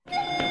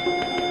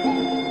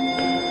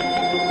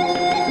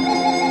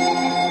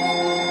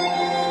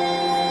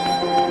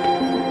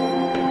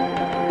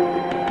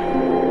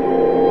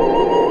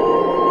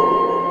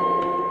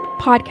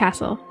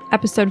PodCastle,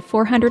 Episode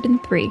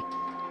 403,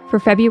 for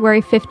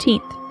February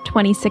 15th,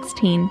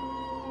 2016.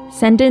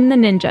 Send in the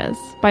Ninjas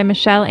by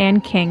Michelle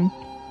Ann King,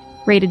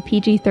 rated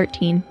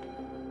PG-13.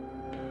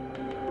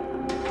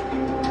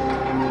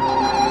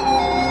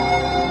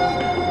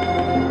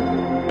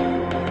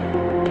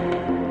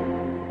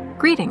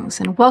 Greetings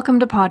and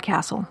welcome to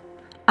PodCastle.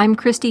 I'm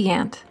Christy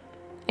Yant.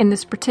 In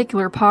this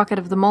particular pocket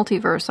of the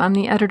multiverse, I'm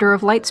the editor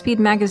of Lightspeed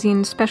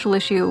Magazine's special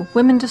issue,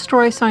 Women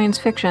Destroy Science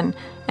Fiction,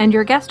 and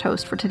your guest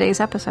host for today's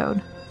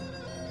episode.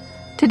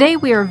 Today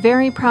we are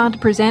very proud to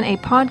present a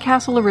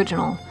PodCastle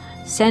original,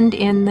 Send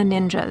in the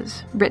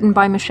Ninjas, written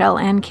by Michelle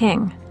Ann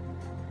King.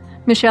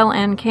 Michelle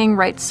Ann King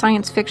writes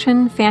science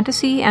fiction,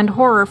 fantasy, and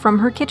horror from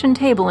her kitchen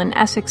table in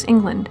Essex,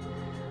 England.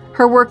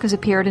 Her work has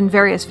appeared in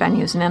various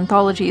venues and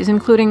anthologies,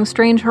 including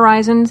Strange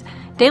Horizons,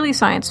 Daily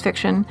Science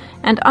Fiction,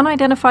 and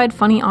Unidentified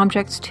Funny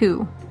Objects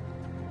 2.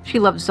 She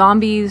loves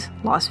zombies,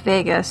 Las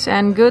Vegas,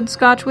 and good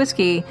Scotch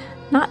whiskey,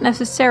 not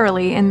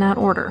necessarily in that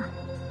order.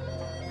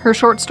 Her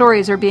short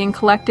stories are being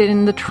collected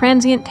in the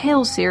Transient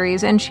Tales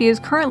series, and she is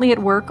currently at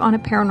work on a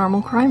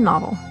paranormal crime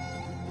novel.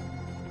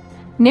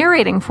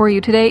 Narrating for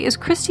you today is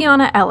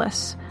Christiana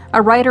Ellis,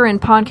 a writer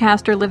and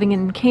podcaster living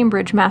in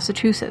Cambridge,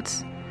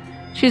 Massachusetts.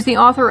 She's the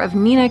author of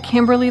Nina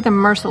Kimberly the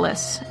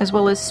Merciless, as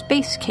well as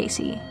Space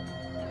Casey.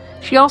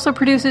 She also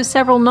produces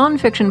several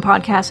non-fiction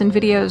podcasts and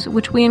videos,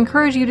 which we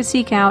encourage you to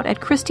seek out at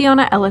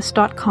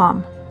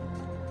christianaellis.com.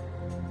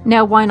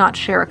 Now why not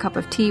share a cup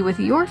of tea with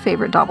your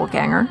favorite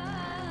doppelganger,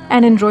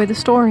 and enjoy the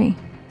story.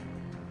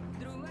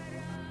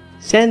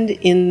 Send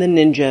in the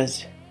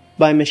Ninjas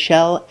by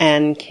Michelle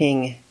Ann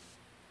King.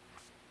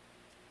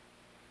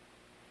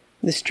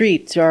 The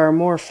streets are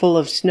more full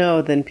of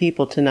snow than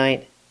people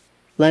tonight,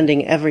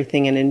 lending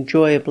everything an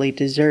enjoyably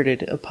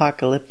deserted,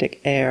 apocalyptic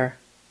air.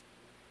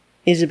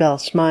 Isabel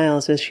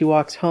smiles as she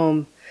walks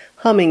home,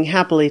 humming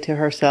happily to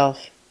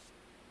herself.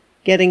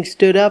 Getting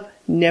stood up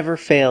never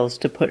fails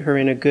to put her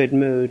in a good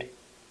mood.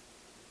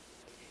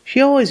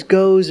 She always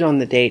goes on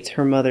the dates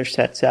her mother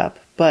sets up,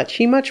 but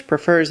she much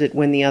prefers it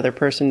when the other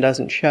person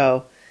doesn't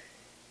show.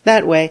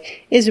 That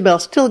way, Isabel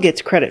still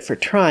gets credit for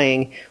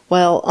trying,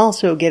 while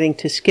also getting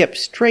to skip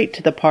straight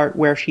to the part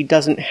where she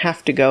doesn't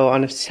have to go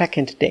on a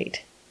second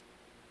date.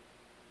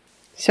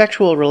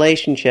 Sexual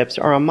relationships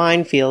are a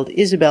minefield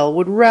Isabel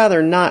would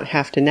rather not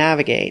have to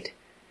navigate.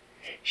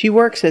 She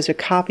works as a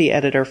copy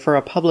editor for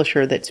a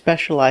publisher that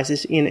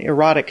specializes in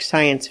erotic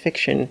science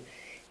fiction,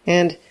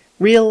 and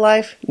real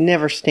life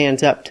never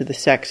stands up to the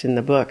sex in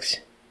the books.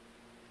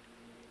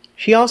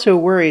 She also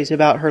worries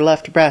about her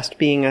left breast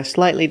being a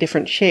slightly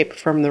different shape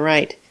from the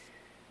right.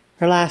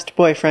 Her last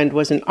boyfriend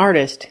was an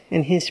artist,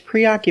 and his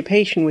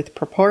preoccupation with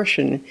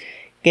proportion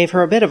gave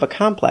her a bit of a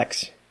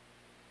complex.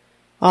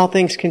 All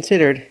things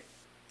considered,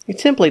 it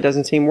simply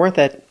doesn't seem worth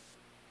it.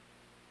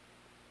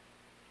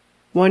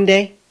 One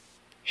day,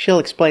 she'll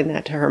explain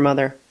that to her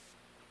mother.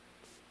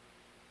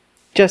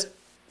 Just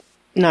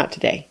not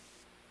today.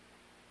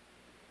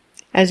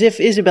 As if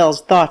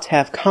Isabel's thoughts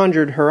have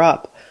conjured her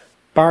up,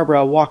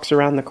 Barbara walks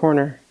around the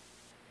corner.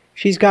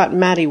 She's got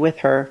Maddie with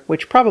her,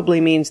 which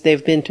probably means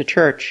they've been to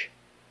church.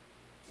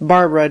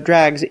 Barbara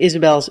drags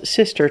Isabel's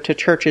sister to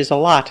churches a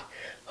lot,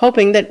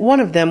 hoping that one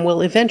of them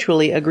will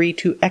eventually agree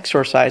to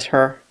exorcise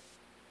her.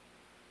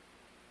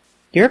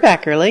 "You're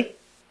back early,"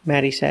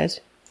 Maddie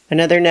says.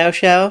 "Another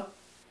no-show?"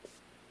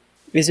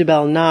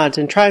 Isabel nods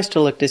and tries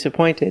to look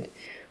disappointed,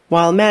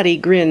 while Maddie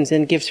grins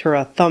and gives her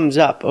a thumbs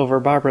up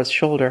over Barbara's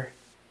shoulder.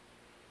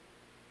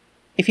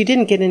 "If you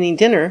didn't get any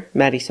dinner,"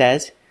 Maddie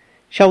says,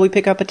 "shall we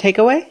pick up a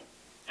takeaway?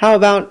 How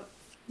about—"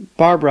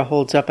 Barbara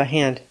holds up a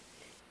hand.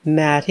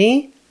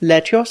 "Maddie,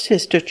 let your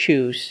sister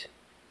choose."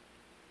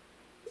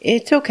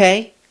 "It's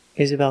okay,"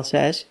 Isabel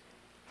says.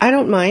 "I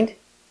don't mind."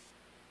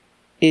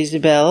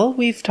 "Isabel,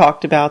 we've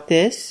talked about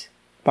this,"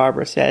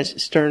 Barbara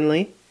says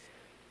sternly.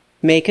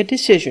 "Make a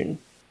decision.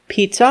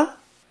 Pizza?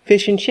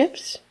 Fish and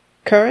chips?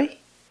 Curry?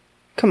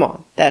 Come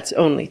on, that's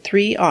only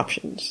 3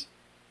 options."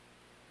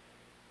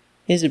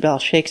 Isabel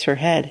shakes her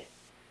head,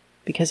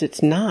 because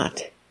it's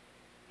not.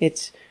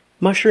 It's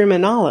mushroom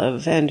and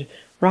olive, and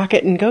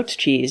rocket and goat's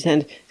cheese,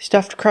 and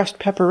stuffed crust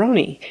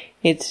pepperoni.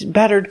 It's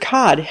battered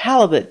cod,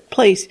 halibut,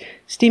 plaice,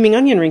 steaming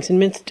onion rings, and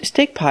minced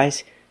steak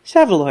pies.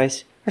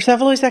 Saveloys. Are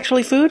saveloys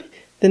actually food?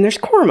 Then there's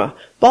korma,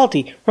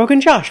 balti, rogan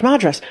josh,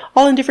 madras,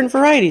 all in different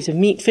varieties of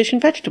meat, fish,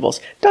 and vegetables.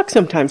 Duck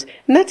sometimes,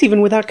 and that's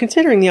even without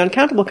considering the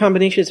uncountable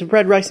combinations of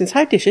bread, rice, and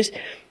side dishes.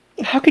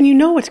 How can you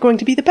know what's going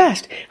to be the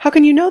best? How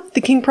can you know that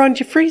the king prawn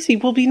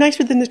jalfrezi will be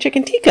nicer than the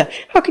chicken tikka?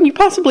 How can you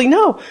possibly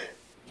know?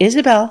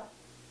 "Isabel,"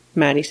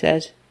 Maddie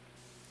says.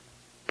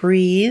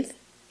 "Breathe."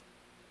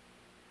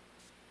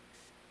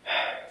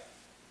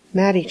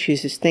 Maddie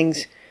chooses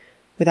things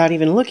without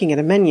even looking at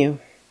a menu.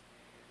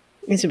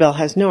 Isabel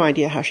has no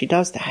idea how she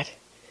does that.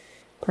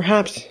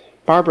 Perhaps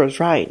Barbara's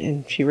right,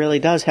 and she really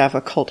does have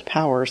occult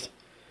powers.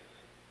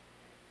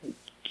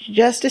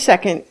 "Just a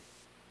second,"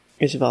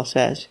 Isabel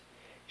says.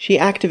 She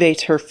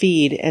activates her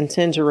feed and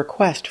sends a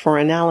request for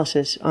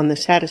analysis on the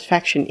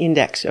satisfaction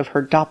index of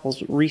her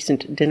doppel's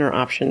recent dinner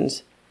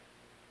options.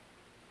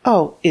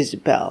 "Oh,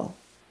 Isabel,"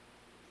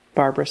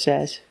 Barbara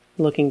says,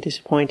 looking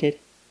disappointed.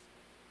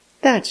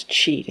 "That's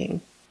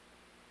cheating."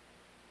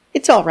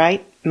 "It's all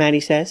right,"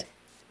 Maddie says.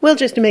 "We'll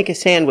just make a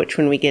sandwich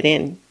when we get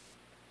in."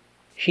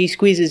 She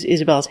squeezes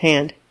Isabel's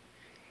hand.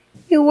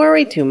 "You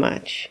worry too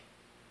much.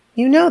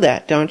 You know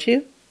that, don't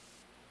you?"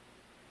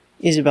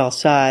 Isabel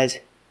sighs.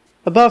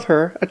 Above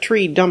her, a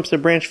tree dumps a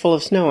branch full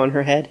of snow on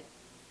her head.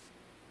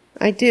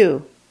 "I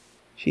do,"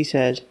 she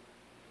says.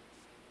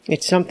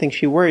 It's something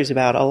she worries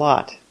about a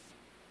lot.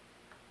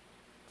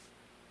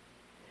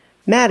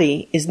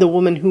 Maddie is the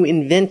woman who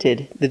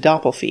invented the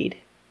doppelfeed.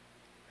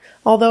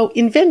 Although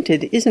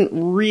invented isn't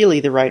really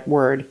the right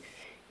word.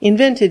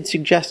 Invented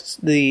suggests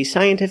the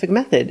scientific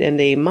method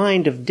and a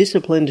mind of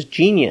disciplined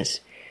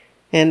genius.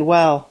 And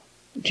while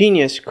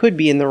genius could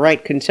be in the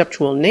right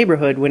conceptual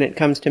neighborhood when it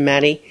comes to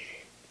Maddie,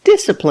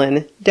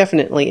 discipline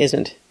definitely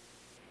isn't.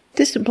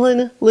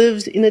 Discipline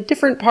lives in a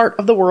different part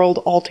of the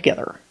world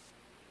altogether.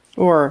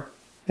 Or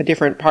a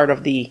different part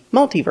of the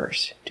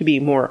multiverse, to be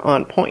more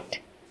on point.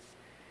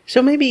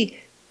 So maybe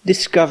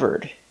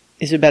discovered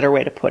is a better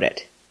way to put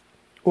it.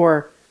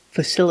 Or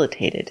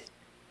facilitated.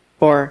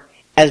 Or,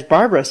 as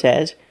Barbara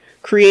says,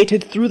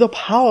 created through the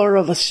power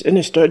of a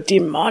sinister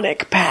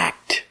demonic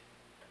pact.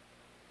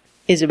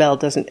 Isabel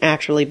doesn't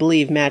actually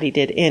believe Maddie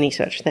did any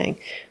such thing,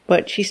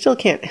 but she still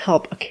can't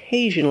help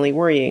occasionally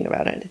worrying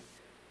about it.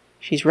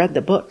 She's read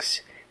the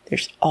books.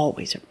 There's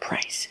always a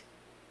price.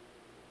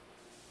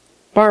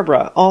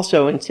 Barbara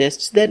also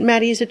insists that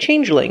Maddie is a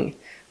changeling,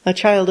 a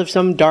child of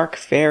some dark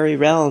fairy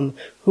realm,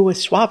 who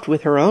was swapped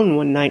with her own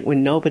one night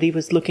when nobody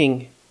was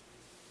looking.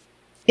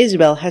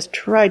 Isabel has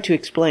tried to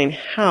explain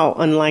how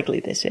unlikely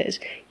this is,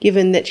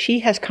 given that she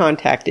has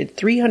contacted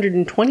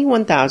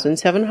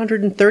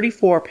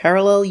 321,734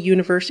 parallel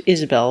universe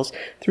Isabels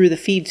through the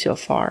feed so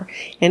far,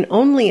 and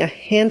only a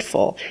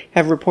handful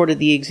have reported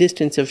the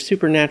existence of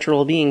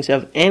supernatural beings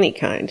of any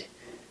kind.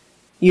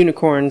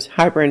 Unicorns,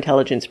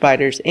 hyper-intelligent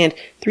spiders, and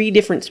 3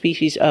 different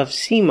species of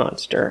sea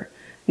monster,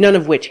 none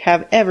of which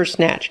have ever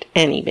snatched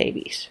any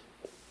babies.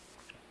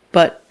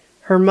 But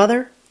her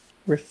mother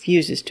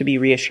refuses to be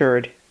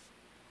reassured.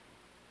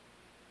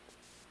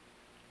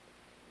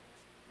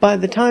 By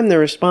the time the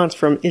response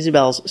from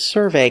Isabel's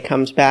survey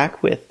comes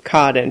back with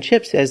cod and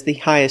chips as the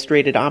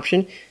highest-rated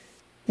option,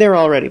 they're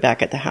already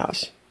back at the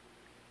house.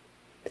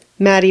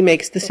 Maddie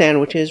makes the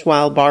sandwiches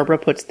while Barbara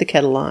puts the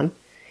kettle on,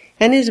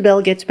 and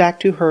Isabel gets back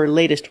to her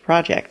latest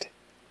project.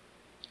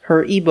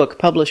 Her ebook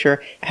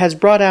publisher has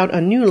brought out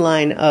a new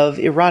line of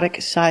erotic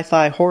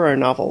sci-fi horror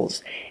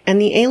novels, and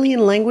the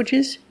alien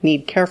languages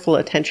need careful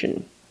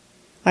attention.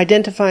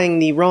 Identifying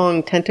the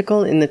wrong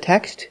tentacle in the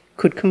text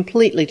could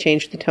completely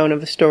change the tone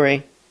of a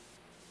story.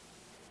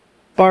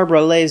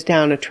 Barbara lays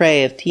down a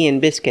tray of tea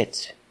and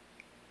biscuits.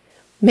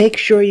 "Make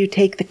sure you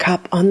take the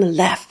cup on the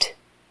left,"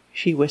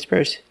 she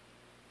whispers.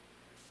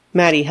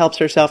 Maddie helps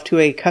herself to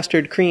a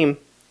custard cream.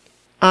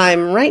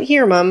 "I'm right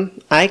here,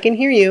 Mum. I can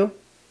hear you."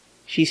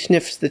 She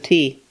sniffs the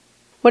tea.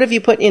 "What have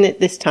you put in it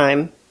this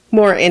time?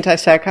 More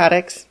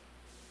antipsychotics?"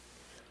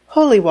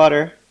 "Holy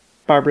water,"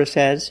 Barbara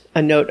says,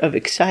 a note of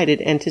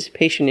excited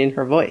anticipation in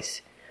her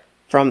voice.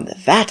 "From the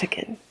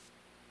Vatican."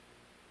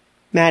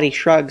 Maddie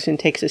shrugs and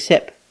takes a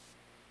sip.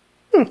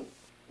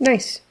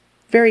 Nice.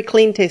 Very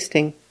clean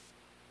tasting."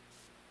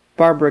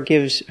 Barbara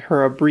gives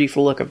her a brief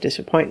look of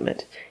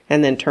disappointment,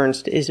 and then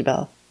turns to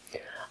Isabel.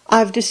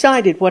 "I've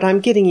decided what I'm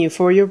getting you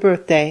for your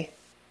birthday,"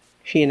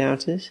 she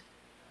announces.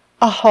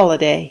 "A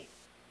holiday."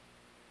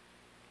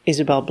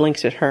 Isabel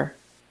blinks at her.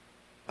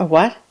 "A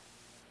what?"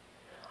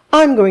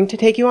 "I'm going to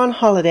take you on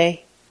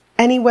holiday.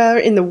 Anywhere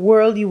in the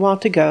world you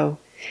want to go.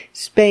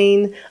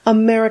 Spain,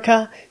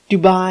 America,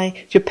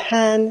 Dubai,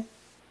 Japan."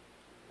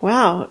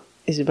 "Wow,"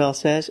 Isabel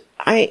says.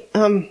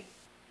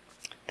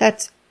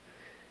 That's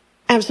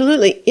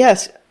absolutely,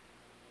 yes.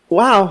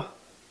 Wow."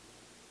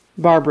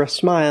 Barbara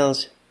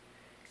smiles.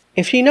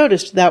 If she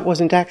noticed that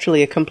wasn't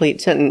actually a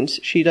complete sentence,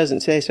 she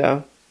doesn't say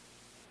so.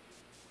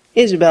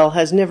 Isabel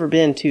has never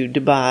been to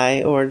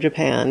Dubai or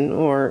Japan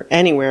or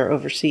anywhere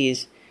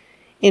overseas.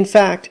 In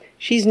fact,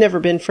 she's never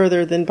been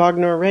further than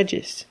Bognor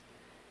Regis.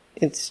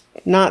 It's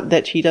not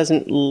that she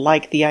doesn't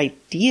like the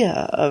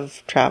idea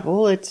of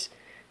travel, it's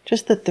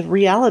just that the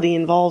reality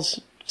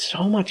involves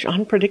so much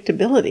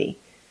unpredictability.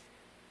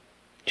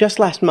 Just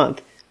last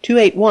month,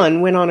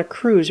 281 went on a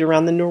cruise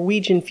around the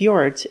Norwegian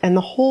fjords, and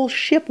the whole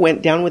ship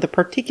went down with a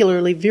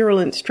particularly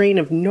virulent strain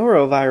of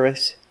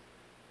norovirus.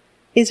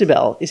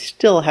 Isabel is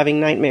still having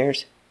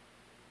nightmares.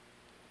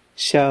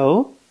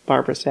 "So,"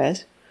 Barbara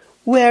says,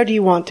 "where do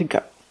you want to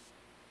go?"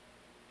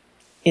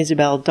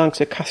 Isabel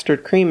dunks a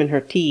custard cream in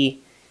her tea.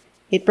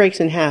 It breaks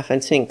in half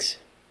and sinks.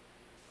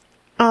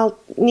 "I'll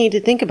need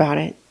to think about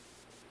it,"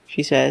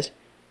 she says.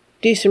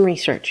 "Do some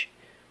research.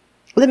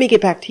 Let me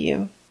get back to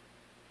you."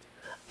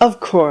 "Of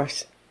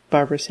course,"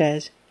 Barbara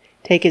says.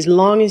 "Take as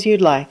long as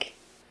you'd like.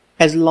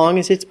 As long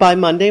as it's by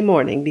Monday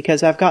morning,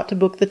 because I've got to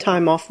book the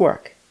time off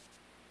work."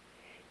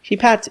 She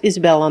pats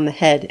Isabel on the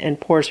head and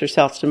pours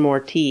herself some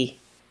more tea.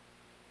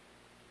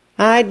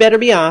 "I'd better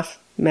be off,"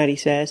 Maddie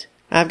says.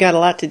 "I've got a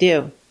lot to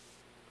do."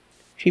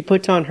 She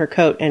puts on her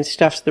coat and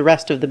stuffs the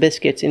rest of the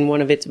biscuits in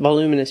one of its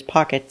voluminous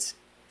pockets.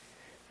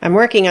 I'm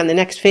working on the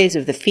next phase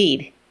of the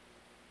feed.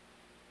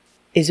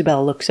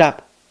 Isabel looks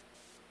up.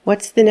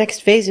 What's the next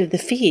phase of the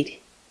feed?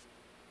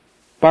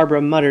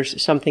 Barbara mutters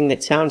something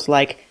that sounds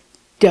like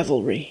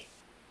devilry.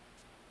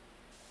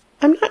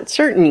 I'm not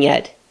certain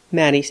yet,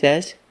 Maddie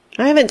says.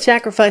 I haven't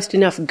sacrificed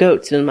enough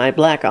goats in my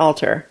black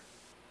altar.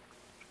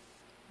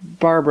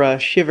 Barbara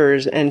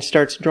shivers and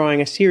starts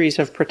drawing a series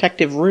of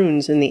protective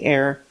runes in the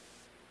air.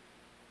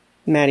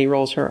 Maddie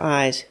rolls her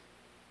eyes.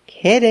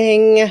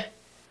 Kidding.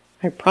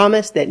 I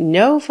promise that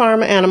no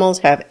farm animals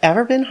have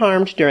ever been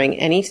harmed during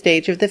any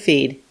stage of the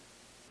feed.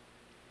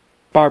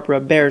 Barbara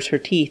bares her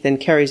teeth and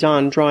carries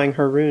on drawing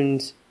her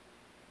runes.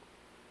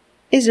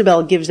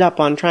 Isabel gives up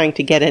on trying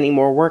to get any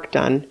more work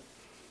done.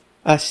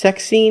 A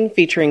sex scene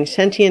featuring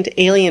sentient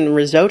alien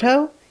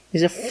risotto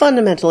is a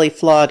fundamentally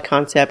flawed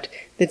concept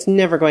that's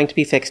never going to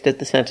be fixed at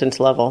the sentence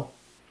level,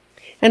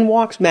 and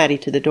walks Maddie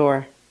to the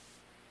door.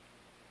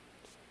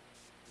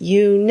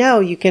 You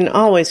know you can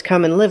always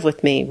come and live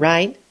with me,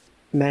 right?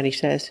 Maddie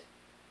says.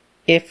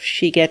 If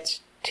she gets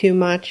too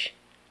much.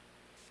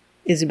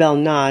 Isabel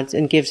nods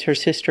and gives her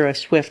sister a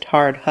swift,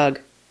 hard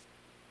hug.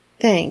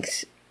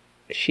 Thanks,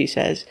 she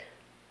says.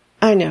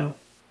 I know.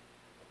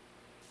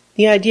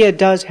 The idea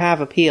does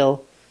have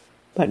appeal,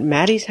 but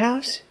Maddie's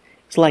house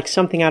is like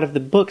something out of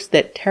the books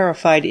that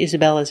terrified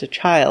Isabel as a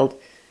child,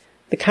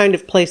 the kind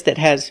of place that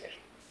has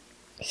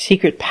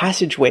secret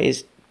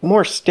passageways,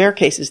 more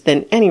staircases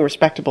than any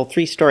respectable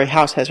 3-story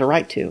house has a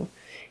right to,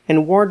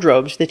 and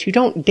wardrobes that you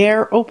don't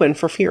dare open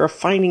for fear of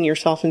finding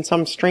yourself in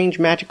some strange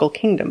magical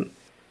kingdom.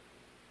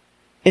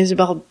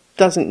 Isabel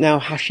doesn't know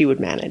how she would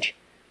manage.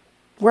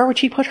 Where would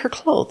she put her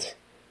clothes?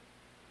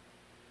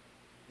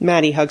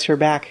 Maddie hugs her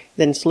back,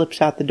 then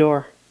slips out the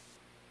door.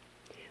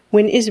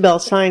 When Isabel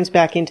signs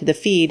back into the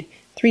feed,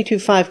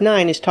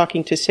 3259 is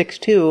talking to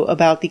 62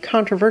 about the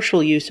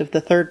controversial use of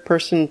the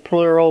third-person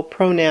plural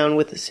pronoun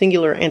with a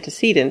singular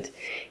antecedent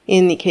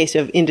in the case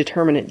of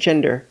indeterminate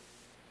gender.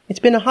 It's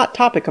been a hot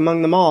topic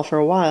among them all for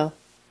a while.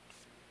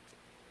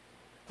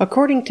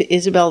 According to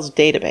Isabel's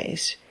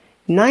database,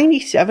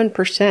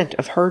 97%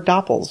 of her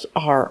doppels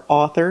are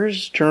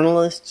authors,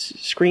 journalists,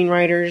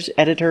 screenwriters,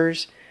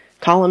 editors,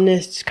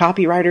 columnists,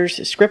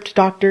 copywriters, script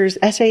doctors,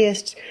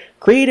 essayists,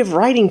 creative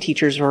writing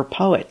teachers, or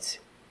poets.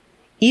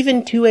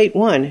 Even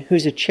 281,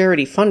 who's a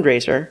charity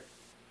fundraiser,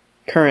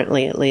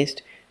 currently at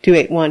least,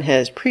 281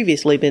 has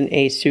previously been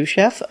a sous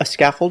chef, a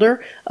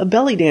scaffolder, a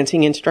belly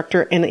dancing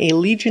instructor, and a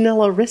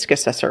Legionella risk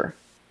assessor.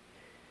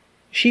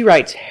 She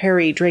writes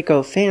Harry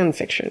Draco fan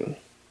fiction.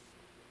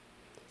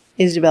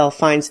 Isabel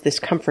finds this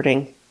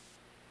comforting.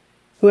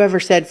 Whoever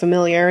said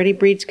familiarity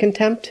breeds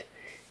contempt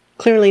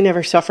clearly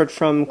never suffered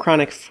from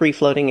chronic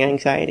free-floating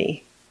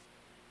anxiety.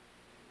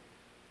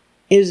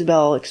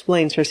 Isabel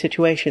explains her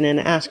situation and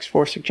asks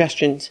for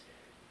suggestions.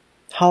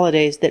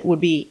 Holidays that would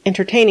be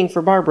entertaining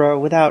for Barbara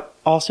without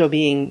also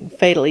being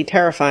fatally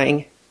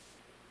terrifying.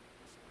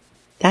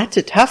 That's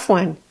a tough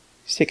one,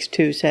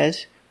 62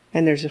 says,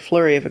 and there's a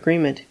flurry of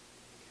agreement.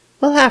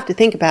 We'll have to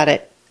think about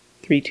it,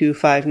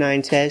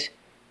 3259 says.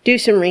 Do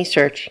some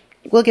research.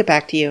 We'll get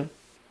back to you.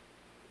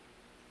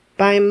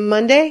 By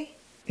Monday?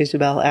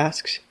 Isabel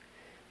asks,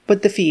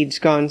 but the feed's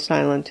gone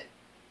silent.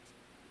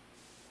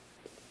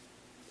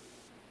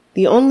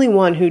 The only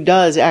one who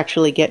does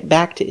actually get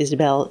back to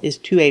Isabel is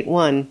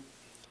 281.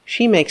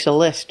 She makes a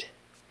list.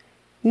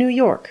 New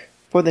York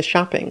for the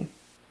shopping.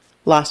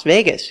 Las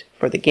Vegas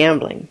for the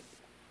gambling.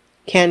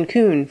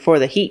 Cancun for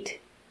the heat.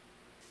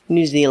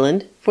 New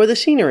Zealand for the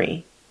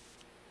scenery.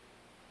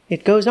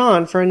 It goes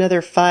on for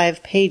another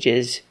 5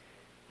 pages,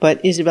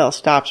 but Isabel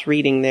stops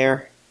reading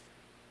there.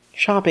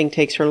 Shopping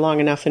takes her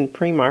long enough in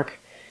Primark.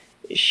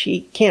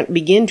 She can't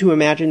begin to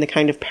imagine the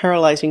kind of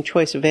paralyzing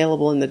choice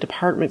available in the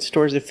department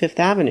stores of Fifth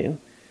Avenue.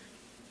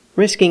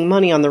 Risking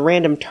money on the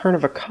random turn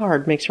of a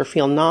card makes her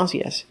feel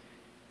nauseous,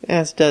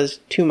 as does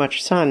too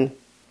much sun.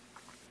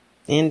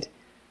 And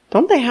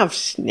don't they have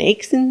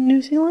snakes in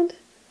New Zealand?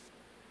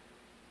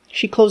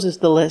 She closes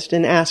the list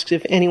and asks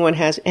if anyone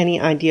has any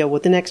idea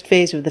what the next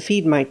phase of the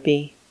feed might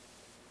be.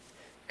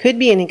 Could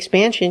be an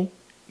expansion,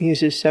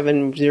 muses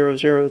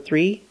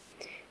 7003.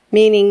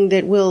 Meaning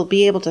that we'll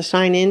be able to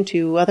sign in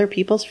to other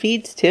people's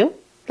feeds too?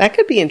 That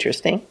could be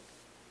interesting.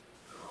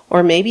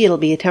 Or maybe it'll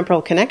be a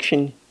temporal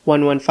connection,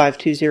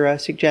 11520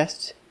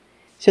 suggests,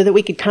 so that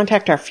we could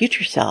contact our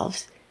future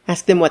selves,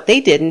 ask them what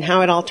they did and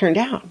how it all turned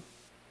out.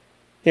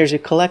 There's a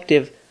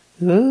collective,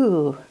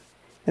 ooh,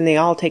 and they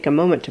all take a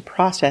moment to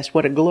process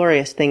what a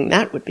glorious thing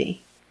that would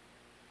be.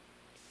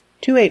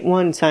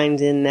 281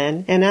 signs in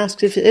then and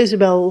asks if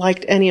Isabel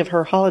liked any of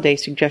her holiday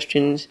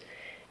suggestions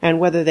and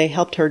whether they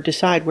helped her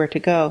decide where to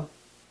go.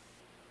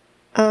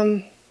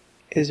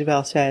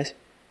 Isabel says.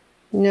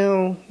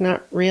 No,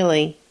 not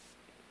really.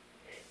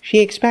 She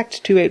expects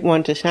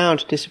 281 to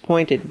sound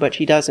disappointed, but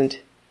she doesn't.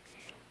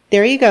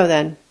 There you go,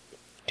 then,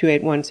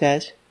 281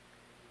 says.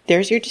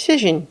 There's your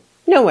decision.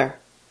 Nowhere.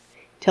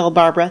 Tell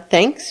Barbara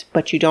thanks,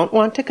 but you don't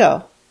want to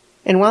go.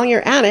 And while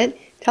you're at it,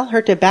 Tell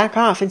her to back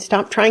off and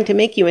stop trying to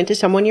make you into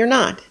someone you're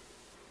not.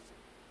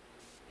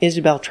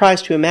 Isabel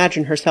tries to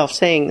imagine herself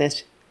saying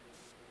this.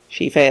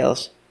 She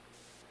fails.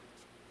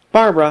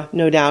 Barbara,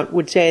 no doubt,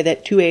 would say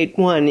that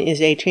 281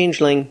 is a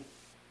changeling.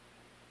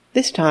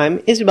 This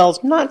time,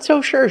 Isabel's not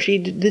so sure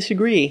she'd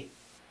disagree.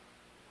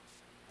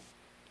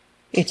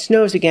 It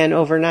snows again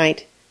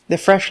overnight, the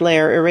fresh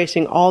layer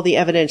erasing all the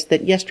evidence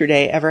that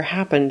yesterday ever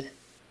happened.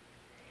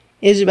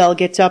 Isabel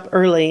gets up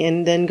early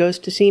and then goes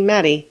to see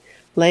Maddie,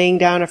 laying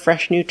down a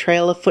fresh new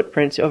trail of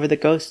footprints over the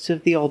ghosts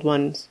of the old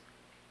ones.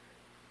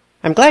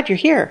 "I'm glad you're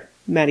here,"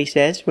 Maddie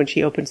says when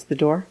she opens the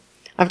door.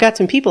 "I've got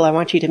some people I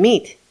want you to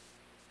meet."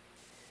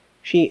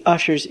 She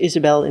ushers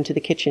Isabel into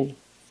the kitchen.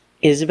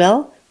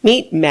 "Isabel,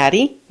 meet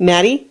Maddie,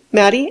 Maddie,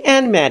 Maddie,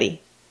 and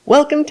Maddie.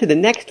 Welcome to the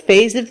next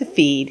phase of the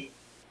feed."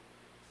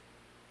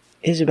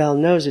 Isabel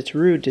knows it's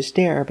rude to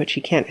stare, but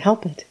she can't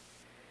help it.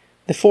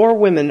 The four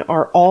women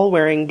are all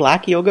wearing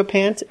black yoga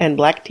pants and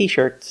black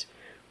t-shirts,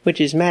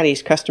 which is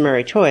Maddie's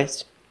customary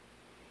choice.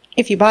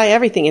 If you buy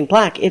everything in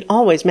black, it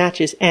always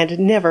matches and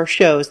never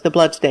shows the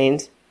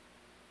bloodstains.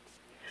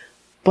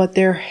 But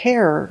their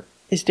hair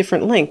is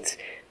different lengths,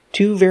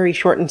 2 very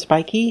short and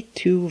spiky,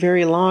 2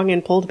 very long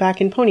and pulled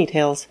back in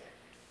ponytails.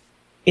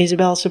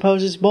 Isabel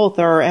supposes both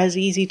are as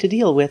easy to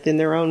deal with in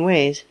their own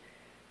ways.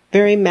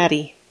 Very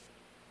Maddie.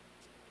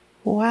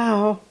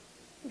 "Wow,"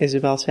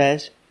 Isabel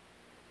says.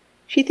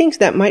 She thinks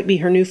that might be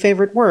her new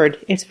favorite word.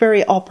 It's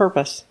very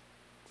all-purpose.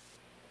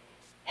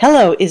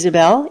 "Hello,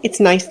 Isabel. It's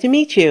nice to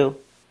meet you,"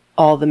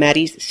 all the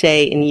Maddies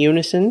say in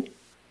unison.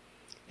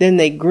 Then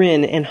they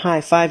grin and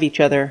high-five each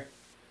other.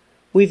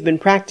 "We've been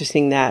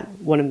practicing that,"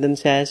 one of them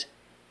says.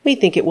 "We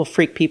think it will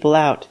freak people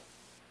out."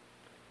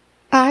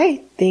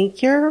 "I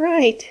think you're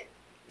right,"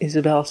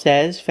 Isabel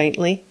says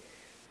faintly.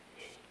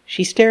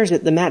 She stares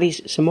at the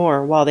Maddies some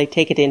more while they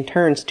take it in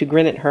turns to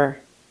grin at her.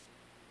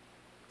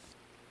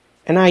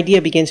 An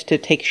idea begins to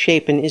take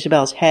shape in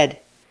Isabel's head.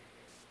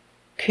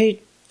 "Could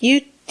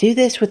you do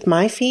this with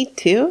my feet,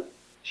 too?"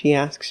 she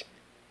asks.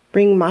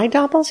 "Bring my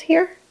doubles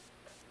here?"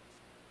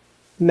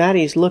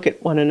 Maddies look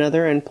at one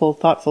another and pull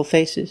thoughtful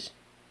faces.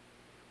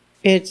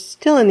 "It's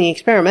still in the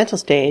experimental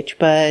stage,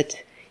 but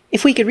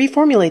if we could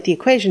reformulate the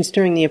equations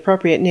during the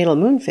appropriate natal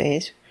moon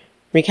phase,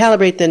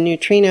 recalibrate the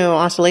neutrino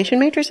oscillation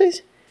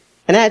matrices,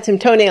 and add some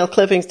toenail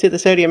clippings to the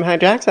sodium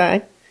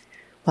hydroxide,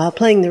 while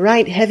playing the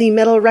right heavy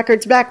metal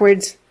records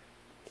backwards."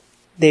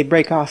 They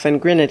break off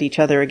and grin at each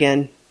other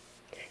again.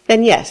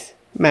 "Then yes,"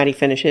 Maddie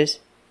finishes,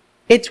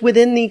 "it's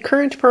within the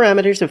current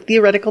parameters of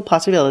theoretical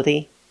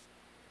possibility.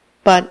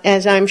 But,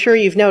 as I'm sure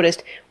you've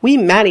noticed, we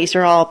Maddies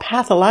are all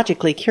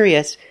pathologically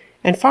curious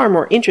and far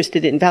more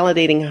interested in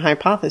validating a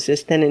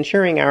hypothesis than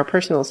ensuring our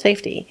personal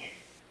safety.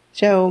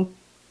 So,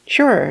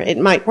 sure, it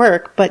might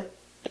work, but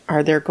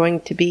are there going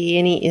to be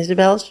any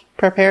Isabels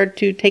prepared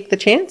to take the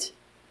chance?"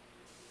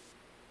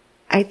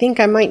 "I think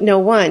I might know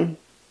one,"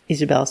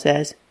 Isabel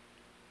says.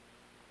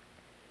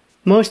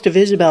 Most of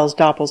Isabel's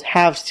doppels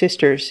have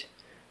sisters.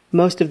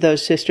 Most of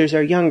those sisters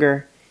are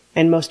younger,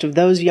 and most of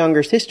those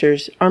younger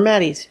sisters are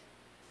Maddies.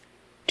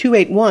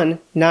 281,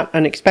 not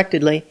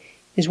unexpectedly,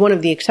 is one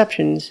of the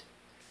exceptions.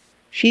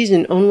 She's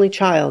an only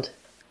child.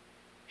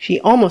 She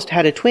almost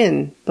had a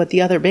twin, but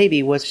the other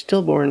baby was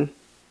stillborn.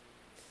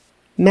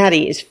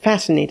 Maddie is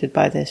fascinated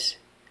by this.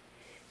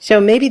 So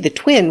maybe the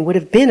twin would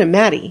have been a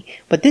Maddie,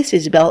 but this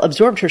Isabel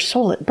absorbed her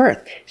soul at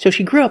birth, so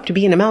she grew up to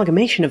be an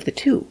amalgamation of the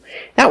two.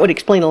 That would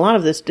explain a lot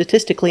of the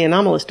statistically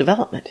anomalous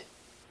development.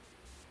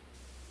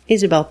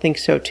 Isabel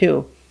thinks so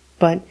too,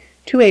 but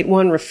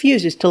 281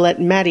 refuses to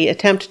let Maddie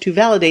attempt to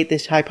validate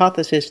this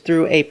hypothesis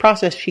through a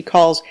process she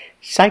calls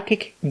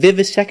psychic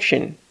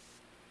vivisection.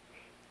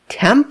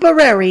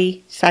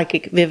 "Temporary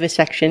psychic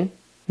vivisection,"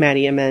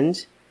 Maddie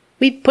amends.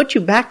 "We'd put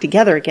you back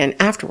together again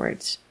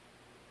afterwards."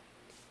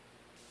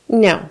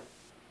 "No,"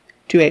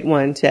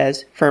 281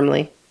 says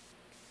firmly.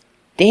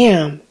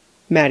 "Damn,"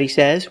 Maddie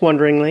says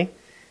wonderingly.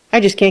 "I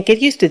just can't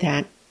get used to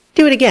that.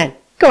 Do it again.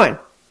 Go on.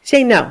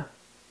 Say no."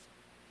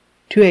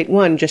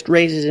 281 just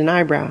raises an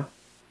eyebrow.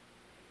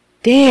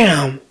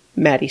 "Damn,"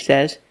 Maddie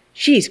says.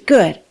 "She's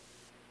good."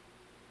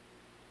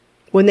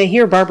 When they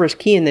hear Barbara's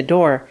key in the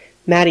door,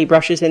 Maddie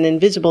brushes an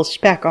invisible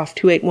speck off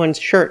 281's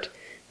shirt,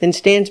 then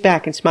stands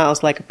back and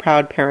smiles like a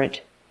proud parent.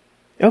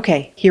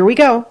 "Okay, here we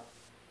go."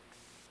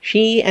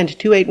 She and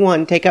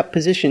 281 take up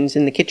positions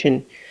in the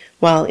kitchen,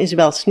 while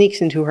Isabel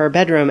sneaks into her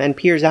bedroom and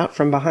peers out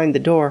from behind the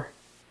door.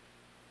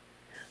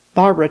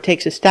 Barbara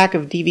takes a stack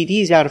of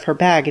DVDs out of her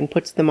bag and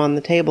puts them on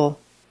the table.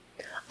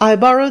 "I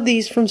borrowed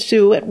these from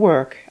Sue at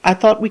work. I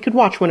thought we could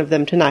watch one of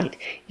them tonight.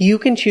 You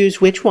can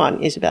choose which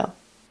one, Isabel."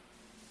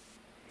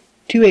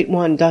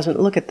 281 doesn't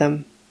look at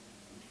them.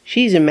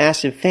 She's a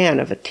massive fan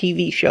of a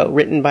TV show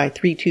written by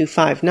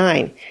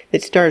 3259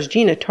 that stars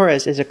Gina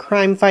Torres as a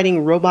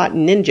crime-fighting robot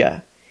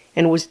ninja,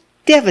 and was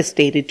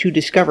devastated to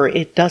discover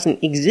it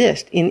doesn't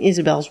exist in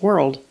Isabel's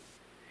world.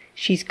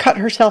 She's cut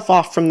herself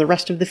off from the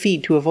rest of the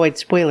feed to avoid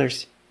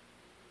spoilers.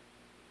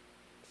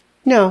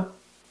 "No,"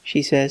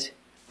 she says.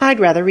 "I'd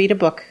rather read a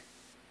book."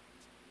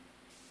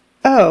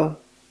 "Oh."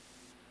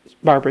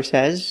 Barbara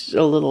says,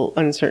 a little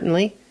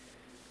uncertainly.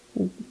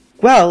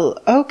 Well,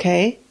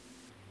 okay.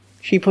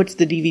 She puts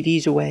the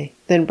DVDs away,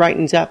 then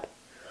brightens up.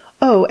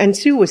 Oh, and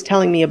Sue was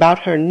telling me about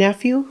her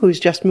nephew who's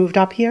just moved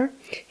up here.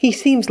 He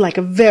seems like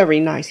a very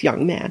nice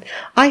young man.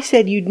 I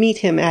said you'd meet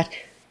him at...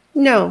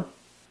 No,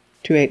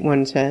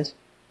 281 says.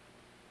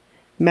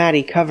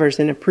 Maddie covers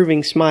an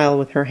approving smile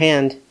with her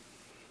hand.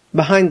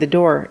 Behind the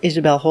door,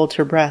 Isabel holds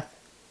her breath.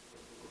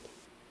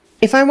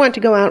 If I want to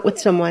go out with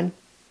someone,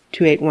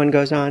 281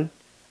 goes on,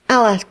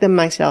 I'll ask them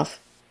myself.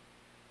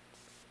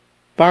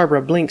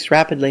 Barbara blinks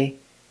rapidly,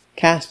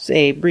 casts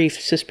a brief,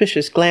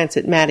 suspicious glance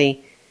at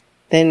Maddie,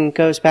 then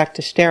goes back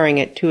to staring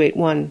at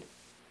 281.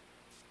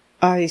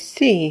 I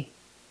see.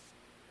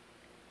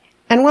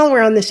 And while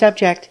we're on the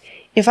subject,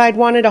 if I'd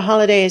wanted a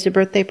holiday as a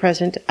birthday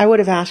present, I would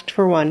have asked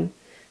for one.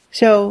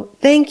 So,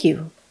 thank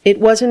you. It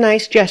was a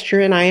nice gesture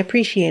and I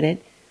appreciate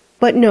it.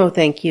 But no,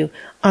 thank you.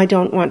 I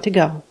don't want to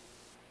go.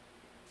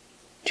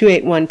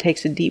 281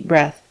 takes a deep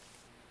breath.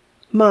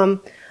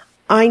 Mom,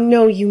 I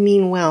know you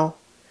mean well,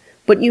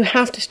 but you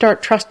have to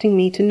start trusting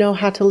me to know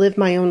how to live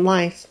my own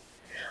life.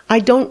 I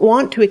don't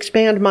want to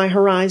expand my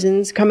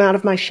horizons, come out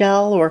of my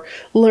shell, or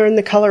learn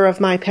the color of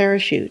my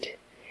parachute.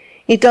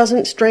 It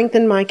doesn't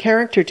strengthen my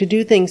character to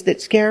do things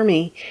that scare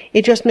me.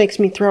 It just makes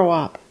me throw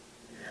up.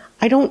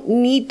 I don't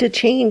need to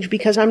change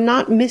because I'm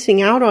not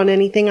missing out on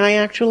anything I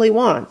actually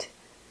want.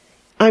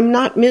 I'm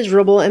not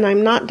miserable and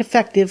I'm not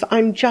defective.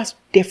 I'm just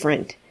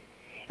different.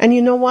 And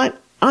you know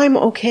what? I'm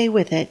okay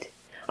with it.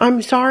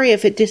 I'm sorry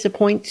if it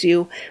disappoints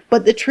you,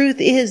 but the truth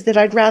is that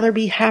I'd rather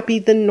be happy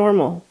than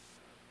normal.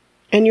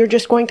 And you're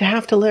just going to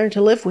have to learn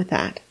to live with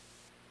that.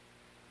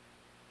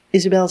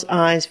 Isabel's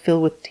eyes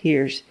fill with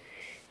tears,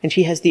 and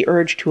she has the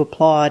urge to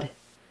applaud.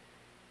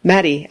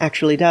 Maddie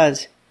actually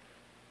does.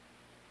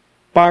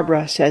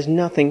 Barbara says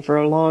nothing for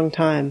a long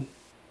time.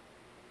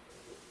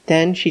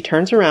 Then she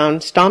turns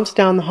around, stomps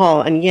down the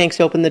hall, and yanks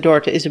open the door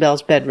to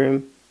Isabel's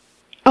bedroom.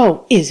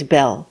 Oh,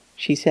 Isabel,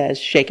 she says,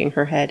 shaking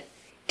her head.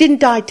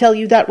 Didn't I tell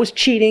you that was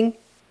cheating?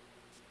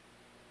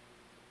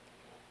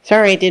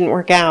 Sorry it didn't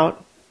work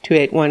out,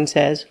 281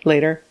 says,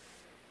 later.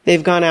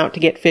 They've gone out to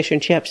get fish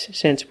and chips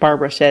since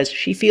Barbara says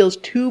she feels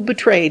too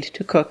betrayed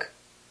to cook.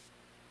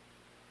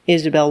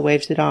 Isabel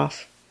waves it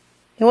off.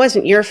 It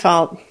wasn't your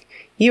fault.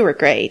 You were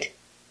great.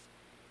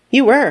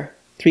 You were,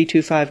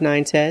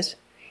 3259 says.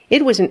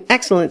 It was an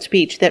excellent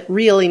speech that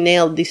really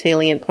nailed the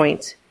salient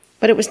points,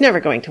 but it was never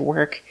going to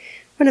work.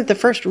 One of the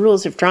first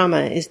rules of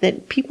drama is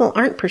that people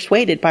aren't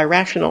persuaded by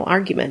rational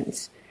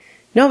arguments.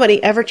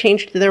 Nobody ever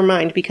changed their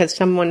mind because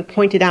someone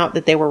pointed out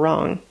that they were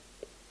wrong.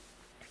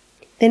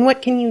 Then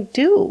what can you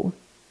do?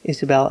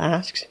 Isabel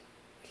asks.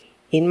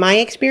 In my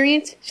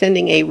experience,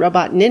 sending a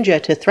robot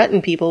ninja to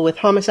threaten people with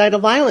homicidal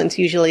violence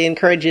usually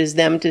encourages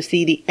them to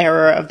see the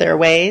error of their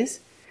ways.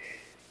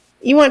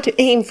 You want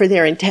to aim for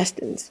their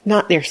intestines,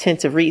 not their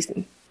sense of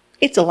reason.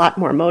 It's a lot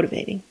more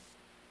motivating.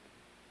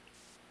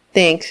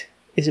 Thanks,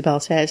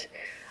 Isabel says.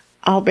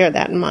 I'll bear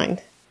that in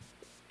mind.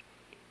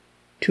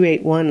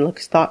 281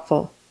 looks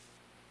thoughtful.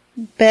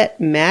 Bet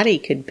Maddie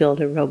could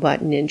build a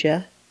robot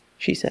ninja,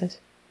 she says.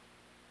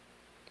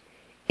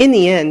 In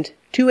the end,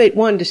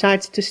 281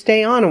 decides to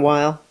stay on a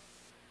while.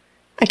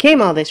 I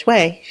came all this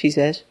way, she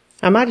says.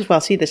 I might as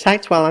well see the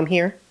sights while I'm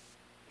here.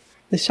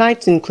 The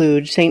sights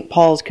include St.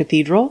 Paul's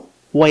Cathedral,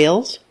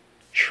 whales,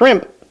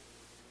 shrimp,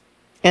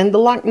 and the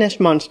Loch Ness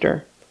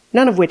Monster,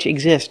 none of which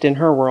exist in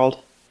her world.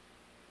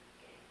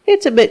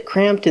 It's a bit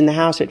cramped in the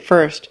house at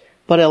first,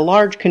 but a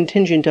large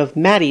contingent of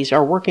Maddies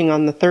are working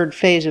on the third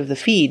phase of the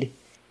feed,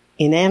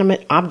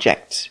 inanimate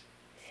objects,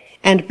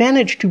 and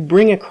manage to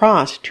bring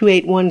across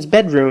 281's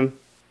bedroom.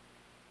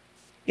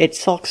 It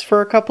sulks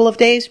for a couple of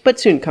days, but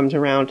soon comes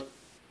around.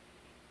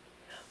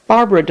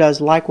 Barbara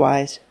does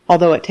likewise,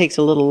 although it takes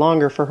a little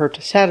longer for her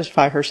to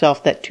satisfy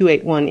herself that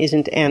 281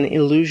 isn't an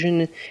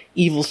illusion,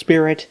 evil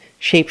spirit,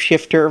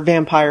 shapeshifter,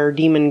 vampire,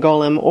 demon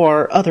golem,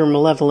 or other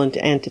malevolent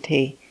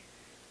entity.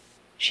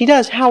 She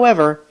does,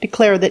 however,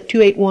 declare that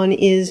 281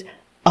 is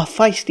a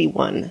feisty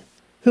one,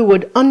 who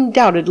would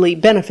undoubtedly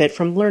benefit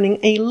from learning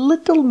a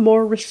little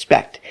more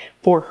respect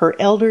for her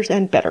elders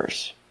and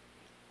betters.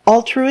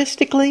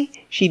 Altruistically,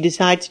 she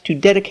decides to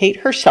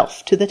dedicate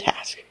herself to the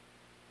task.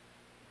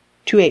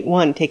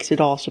 281 takes it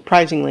all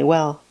surprisingly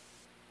well.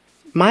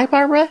 My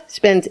Barbara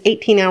spends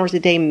 18 hours a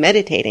day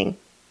meditating,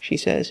 she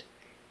says.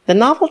 The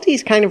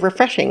novelty's kind of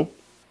refreshing.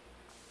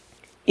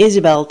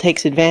 Isabel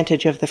takes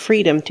advantage of the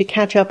freedom to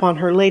catch up on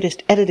her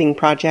latest editing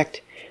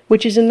project,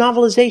 which is a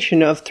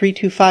novelization of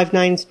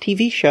 3259's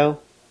TV show.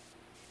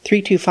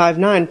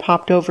 3259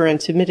 popped over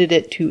and submitted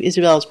it to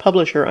Isabel's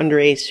publisher under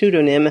a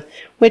pseudonym,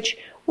 which,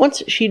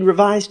 once she'd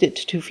revised it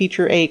to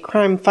feature a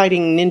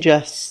crime-fighting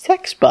ninja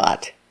sex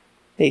bot,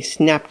 they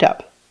snapped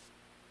up.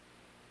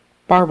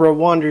 Barbara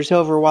wanders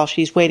over while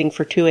she's waiting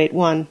for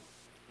 281.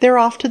 They're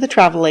off to the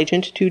travel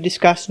agent to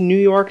discuss New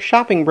York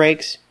shopping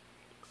breaks.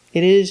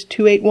 It is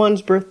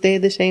 281's birthday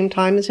the same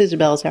time as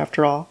Isabel's,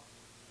 after all.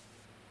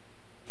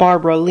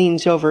 Barbara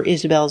leans over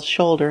Isabel's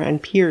shoulder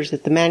and peers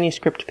at the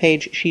manuscript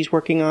page she's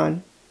working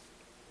on.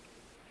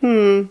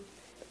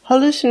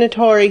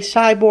 Hallucinatory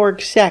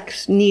cyborg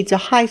sex needs a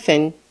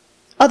hyphen.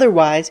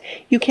 Otherwise,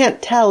 you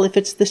can't tell if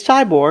it's the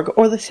cyborg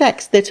or the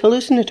sex that's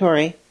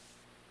hallucinatory.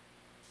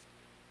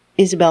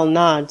 Isabel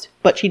nods,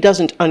 but she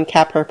doesn't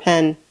uncap her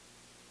pen.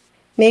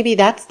 Maybe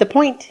that's the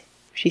point,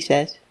 she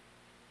says.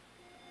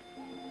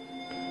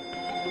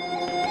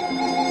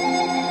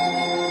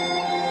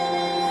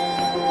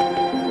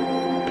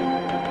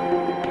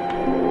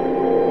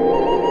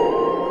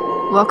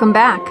 Welcome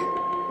back.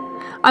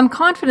 I'm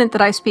confident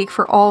that I speak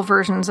for all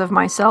versions of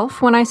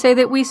myself when I say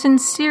that we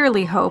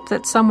sincerely hope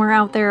that somewhere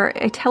out there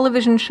a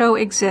television show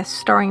exists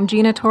starring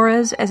Gina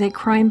Torres as a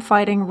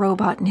crime-fighting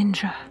robot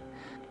ninja.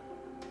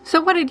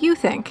 So what did you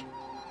think?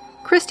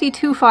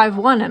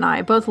 Christy251 and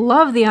I both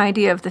love the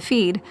idea of the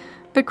feed,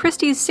 but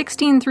Christy's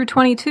 16 through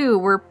 22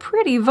 were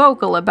pretty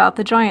vocal about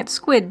the giant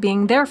squid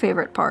being their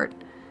favorite part.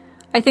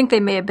 I think they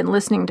may have been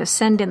listening to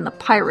Send in the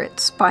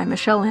Pirates by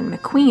Michelle Ann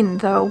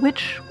McQueen, though,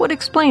 which would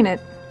explain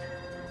it.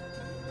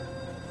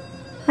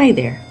 Hi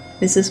there,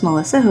 this is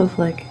Melissa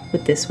Hoflick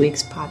with this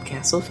week's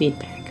PodCastle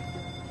feedback.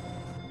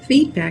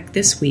 Feedback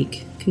this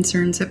week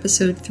concerns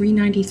episode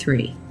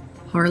 393,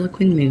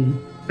 Harlequin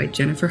Moon, by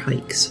Jennifer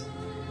Hikes,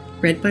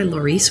 read by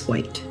Laurice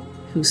White,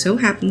 who so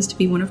happens to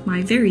be one of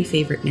my very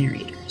favorite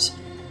narrators.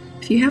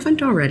 If you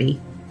haven't already,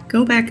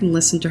 go back and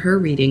listen to her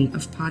reading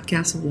of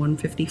PodCastle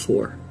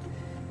 154,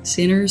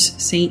 Sinners,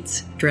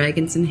 Saints,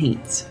 Dragons, and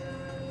Haints,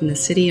 in the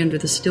City Under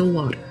the Still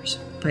Waters,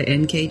 by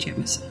N.K.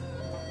 Jemisin.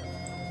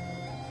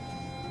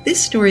 This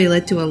story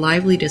led to a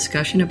lively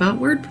discussion about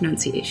word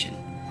pronunciation.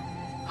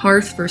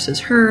 Hearth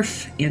versus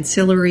hearth,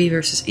 ancillary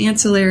versus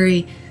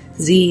ancillary,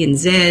 Z and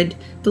Z,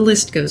 the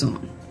list goes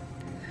on.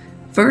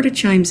 Varda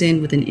chimes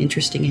in with an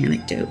interesting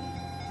anecdote.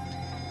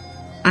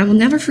 I will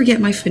never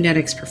forget my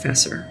phonetics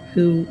professor,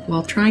 who,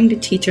 while trying to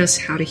teach us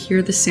how to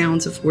hear the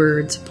sounds of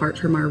words apart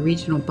from our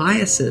regional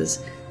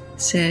biases,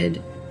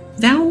 said,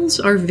 "Vowels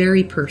are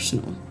very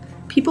personal.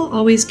 People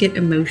always get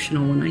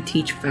emotional when I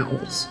teach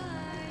vowels.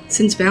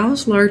 Since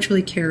vowels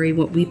largely carry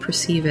what we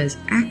perceive as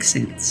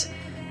accents,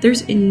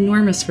 there's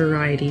enormous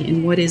variety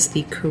in what is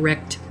the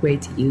correct way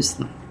to use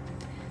them."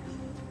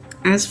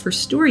 As for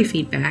story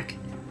feedback,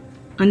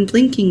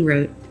 Unblinking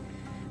wrote,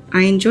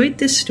 I enjoyed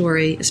this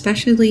story,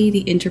 especially the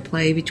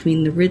interplay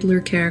between the Riddler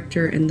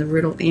character and the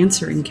riddle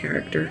answering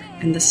character,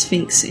 and the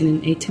Sphinx in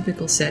an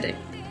atypical setting.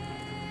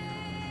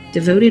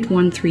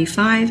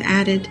 Devoted135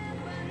 added,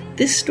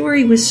 This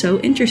story was so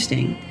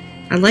interesting.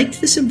 I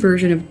liked the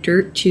subversion of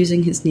Dirt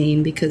choosing his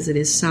name because it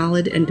is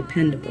solid and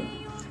dependable,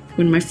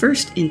 when my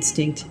first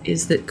instinct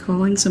is that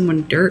calling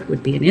someone Dirt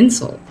would be an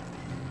insult.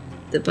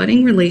 The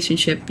budding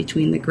relationship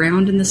between the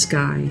ground and the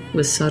sky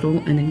was subtle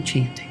and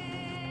enchanting.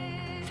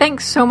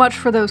 Thanks so much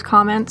for those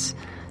comments.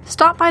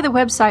 Stop by the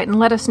website and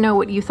let us know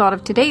what you thought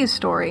of today's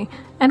story,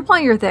 and while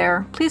you're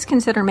there, please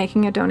consider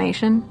making a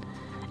donation.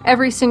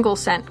 Every single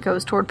cent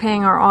goes toward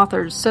paying our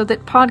authors so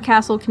that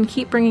PodCastle can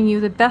keep bringing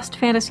you the best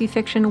fantasy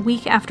fiction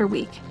week after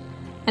week.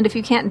 And if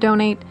you can't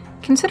donate,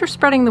 consider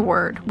spreading the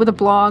word with a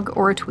blog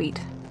or a tweet.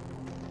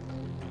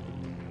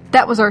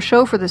 That was our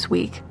show for this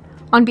week.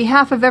 On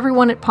behalf of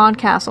everyone at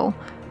PodCastle,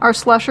 our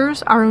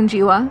slushers, Arun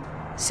Jiwa,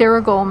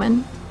 Sarah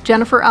Goldman,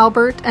 Jennifer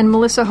Albert, and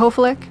Melissa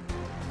Hoflick,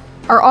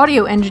 our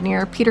audio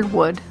engineer, Peter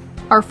Wood,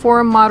 our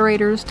forum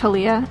moderators,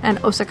 Talia and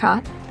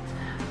Osakat,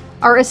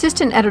 our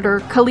assistant editor,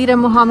 Khalida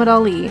Muhammad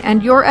Ali,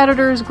 and your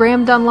editors,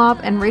 Graham Dunlop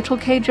and Rachel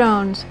K.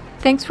 Jones,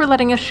 thanks for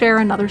letting us share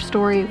another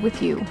story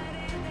with you.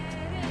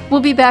 We'll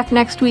be back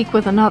next week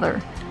with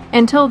another.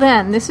 Until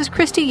then, this is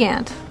Christy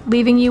Yant,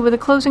 leaving you with a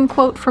closing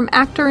quote from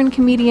actor and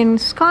comedian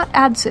Scott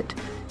Adsit,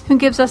 who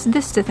gives us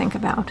this to think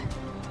about.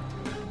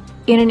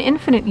 In an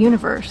infinite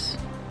universe,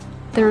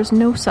 there is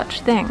no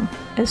such thing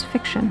as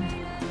fiction.